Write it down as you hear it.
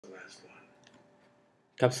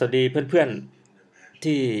ครับสวัสดีเพื่อนๆ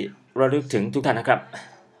ที่ระลึกถึงทุกท่านนะครับ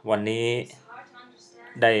วันนี้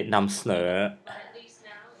ได้นำเสนอ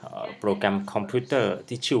โปรแกรมคอมพิวเตอร์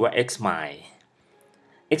ที่ชื่อว่า Xmind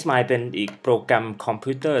เป็นอีกโปรแกรมคอม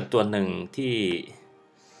พิวเตอร์ตัวหนึ่งที่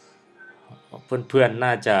เพื่อนๆ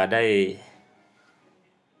น่าจะได้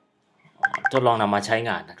ทดลองนำมาใช้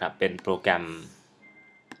งานนะครับเป็นโปรแกรม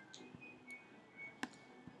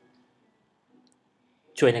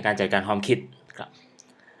ช่วยในการจัดการความคิดครับ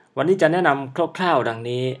วันนี้จะแนะนำคร่าวๆดัง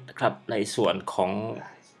นี้นะครับในส่วนของ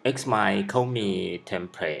Xmind เขามีเทม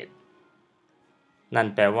เพลตนั่น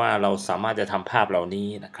แปลว่าเราสามารถจะทำภาพเหล่านี้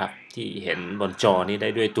นะครับที่เห็นบนจอนี้ได้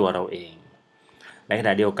ด้วยตัวเราเองในขณ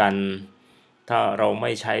ะเดียวกันถ้าเราไ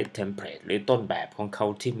ม่ใช้เทมเพลตหรือต้นแบบของเขา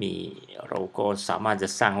ที่มีเราก็สามารถจะ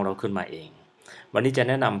สร้างของเราขึ้นมาเองวันนี้จะ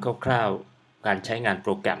แนะนำคร่าวๆการใช้งานโป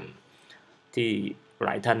รแกรมที่หล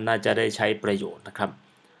ายท่านน่าจะได้ใช้ประโยชน์นะครับ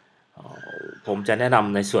ผมจะแนะน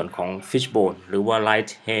ำในส่วนของ Fishbone หรือว่า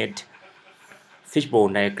Light Head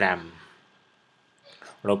Fishbone Diagram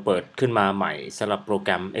เราเปิดขึ้นมาใหม่สำหรับโปรแก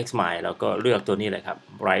รม Xmind แล้วก็เลือกตัวนี้เลยครับ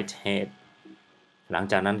Light Head หลัง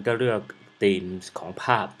จากนั้นก็เลือกธีมของภ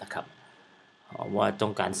าพนะครับว่าต้อ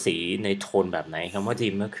งการสีในโทนแบบไหนคำว่าธี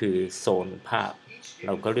มก็คือโซนภาพเร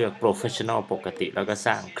าก็เลือก Professional ปกติแล้วก็ส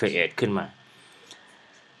ร้าง Create ขึ้นมา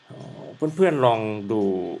เพื่อนๆลองดู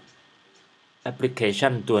แอปพลิเคชั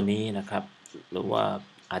นตัวนี้นะครับหรือว่า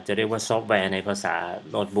อาจจะเรียกว่าซอฟต์แวร์ในภาษา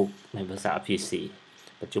โน้ตบุ๊กในภาษา PC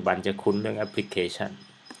ปัจจุบันจะคุ้นเรื่องแอปพลิเคชัน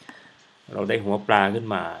เราได้หัวปลาขึ้น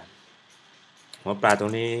มาหัวปลาตร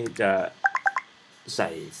งนี้จะใส่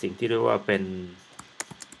สิ่งที่เรียกว่าเป็น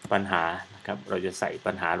ปัญหานะครับเราจะใส่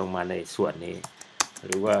ปัญหาลงมาในส่วนนี้ห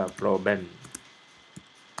รือว่า problem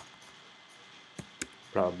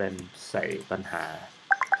ใส่ปัญหา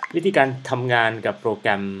วิธีการทำงานกับโปรแก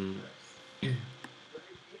รม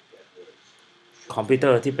คอมพิวเตอ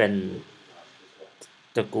ร์ที่เป็น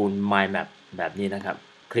ตระกูล Mind Map แบบนี้นะครับ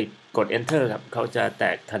คลิกกด Enter ครับเขาจะแต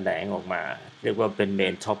กแถลงออกมาเรียกว่าเป็น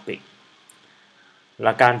Main Topic ห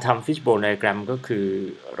ลักการทำ Fishbone Diagram ก็คือ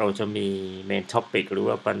เราจะมี Main Topic หรือ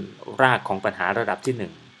ว่าเป็นรากของปัญหาระดับที่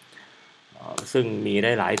1ซึ่งมีไ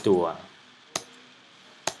ด้หลายตัว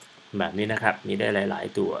แบบนี้นะครับมีได้หลาย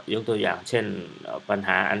ๆตัวยกตัวอย่างเช่นปัญห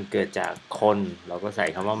าอันเกิดจากคนเราก็ใส่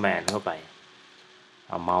คำว่า man เข้าไป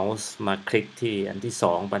เอาเมาส์มาคลิกที่อันที่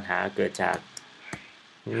2ปัญหาเกิดจาก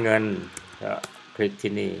เงินก็คลิก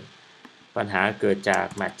ที่นี่ปัญหาเกิดจาก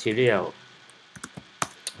material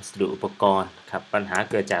วัสดุอุปกรณ์ครับปัญหา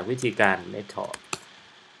เกิดจากวิธีการ method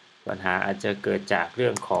ปัญหาอาจจะเกิดจากเรื่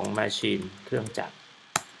องของ machine เครื่องจักร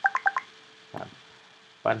ครับ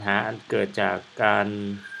ปัญหาอันเกิดจากการ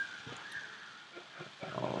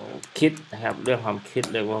คิดนะครับเรื่องความคิด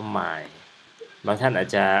เรียกว่า mind บางท่านอาจ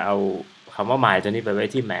จะเอาคำว่า mind ตัวนี้ไปไว้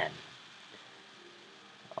ที่ man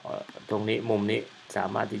ตรงนี้มุมนี้สา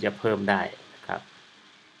มารถที่จะเพิ่มได้ครับ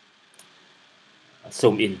ซู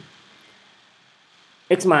มอิน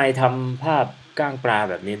Xmind ทำภาพก้างปลา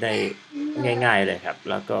แบบนี้ได้ง่ายๆเลยครับ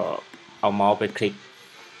แล้วก็เอาเมาส์ไปคลิก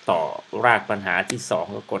ต่อรากปัญหาที่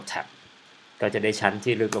2ก็กดแท็บก็จะได้ชั้น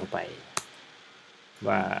ที่ลึกลงไป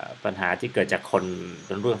ว่าปัญหาที่เกิดจากคนเ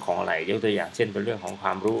ป็นเรื่องของอะไรยกตัวอย่างเช่นเป็นเรื่องของคว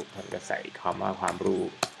ามรู้ท่านก็ใส่คำว่าความรู้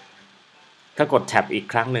ถ้ากดแท็บอีก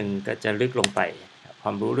ครั้งหนึ่งก็จะลึกลงไปคว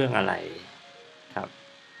ามรู้เรื่องอะไรครับ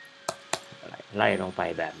ไล่ลงไป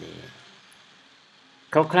แบบนี้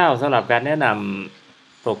คร่าวๆสำหรับการแนะน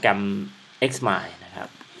ำโปรแกรม Xmind นะครับ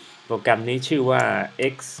โปรแกรมนี้ชื่อว่า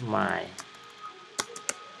Xmind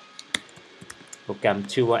โปรแกรม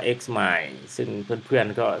ชื่อว่า Xmind ซึ่งเพื่อน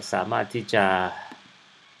ๆก็สามารถที่จะ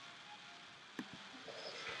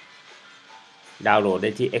ดาวน์โหลดไ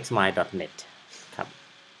ด้ที่ xmind.net ครับ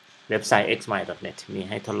เว็บไซต์ xmind.net มี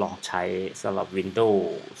ให้ทดลองใช้สำหรับ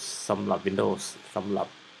Windows สำหรับ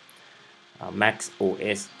Mac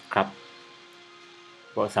OS ครับ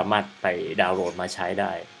ก็สามารถไปดาวน์โหลดมาใช้ไ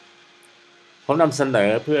ด้ผมนำเสนอ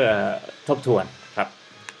เพื่อทบทวนครับ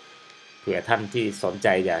เผื่อท่านที่สนใจ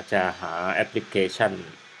อยากจะหาแอปพลิเคชัน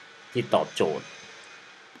ที่ตอบโจทย์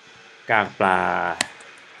ก้างปลา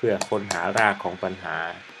เพื่อค้นหารากของปัญหา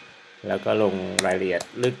แล้วก็ลงรายละเอียด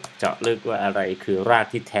ลึกเจาะลึกว่าอะไรคือราก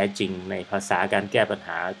ที่แท้จริงในภาษาการแก้ปัญห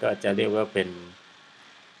าก็จะเรียกว่าเป็น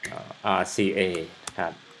RCA ครั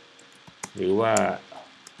บหรือว่า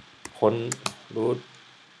ค้น root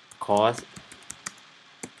cause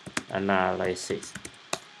analysis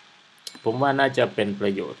ผมว่าน่าจะเป็นปร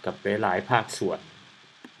ะโยชน์กับหลายๆภาคส่วน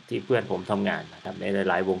ที่เพื่อนผมทำงานนะครับใน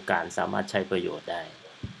หลายๆวงการสามารถใช้ประโยชน์ได้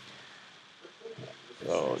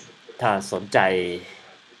ถ้าสนใจ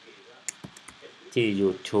ที่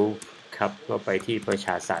YouTube ครับก็ไปที่ประช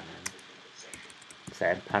าสัน แ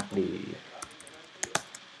สนพักดี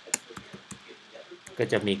ก็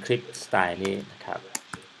จะมีคลิปสไตล์นี้นะครับ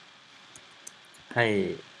ให้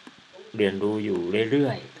เรียนรู้อยู่เรื่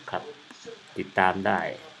อยๆครับติดตามได้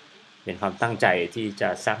เป็นความตั้งใจที่จะ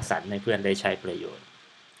สร้างสรรค์ให้เพื่อนได้ใช้ประโยชน์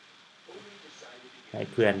ให้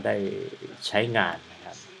เพื่อนได้ใช้งานนะค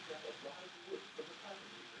รับ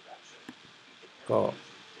ก็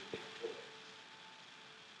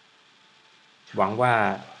หวังว่า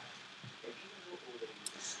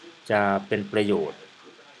จะเป็นประโยชน์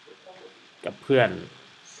กับเพื่อน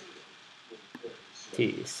ที่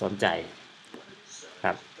สนใจค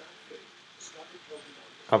รับ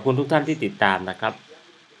ขอบคุณทุกท่านที่ติดตามนะครับ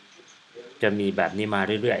จะมีแบบนี้มา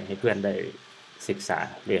เรื่อยๆให้เพื่อนได้ศึกษา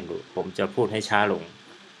เรียนรู้ผมจะพูดให้ช้าลง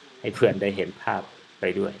ให้เพื่อนได้เห็นภาพไป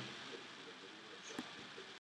ด้วย